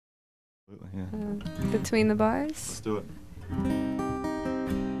Yeah. Between the bars? Let's do it.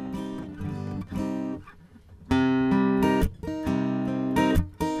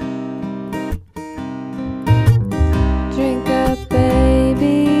 Drink up,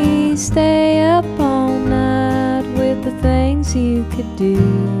 baby, stay up all night with the things you could do.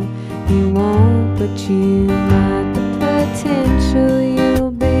 You won't, but you might. The potential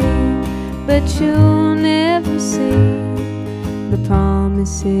you'll be, but you'll never see the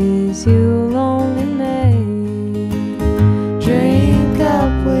promises you'll only make. Drink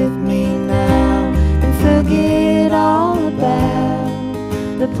up with me now and forget all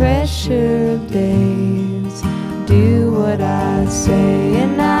about the pressure of days. Do what I say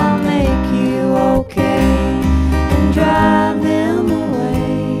and I'll make you okay and drive them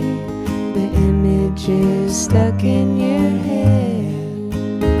away, the images stuck in your head.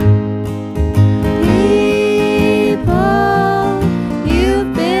 People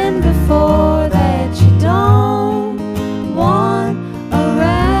you've been before that you don't want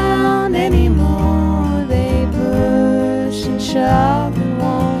around anymore, they push and shove and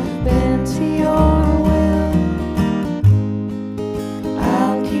won't bend to your will.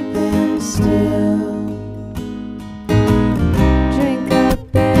 I'll keep them still. Drink up,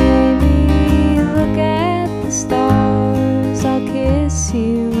 baby, look at the stars. I'll kiss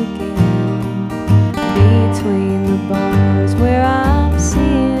you again between the bars where I'm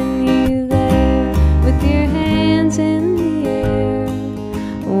seeing you there with your hands in the air,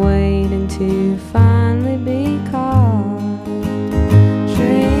 waiting to finally be caught.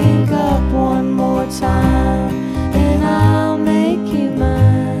 Drink up one more time and I'll make you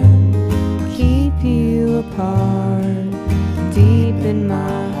mine, keep you apart, deep in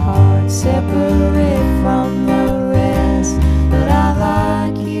my heart, separate from the rest, but I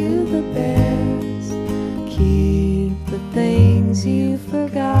like you the best, keep the things you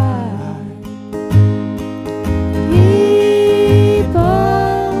forgot. People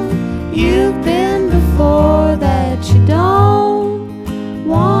you've been before that you don't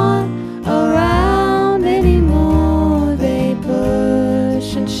want around anymore, they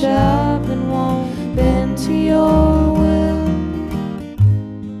push and shove and won't bend to your will.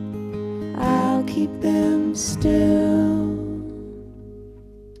 I'll keep them still.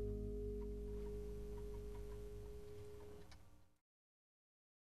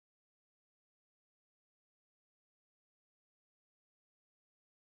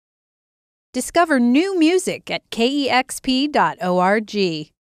 Discover new music at KEXP.org.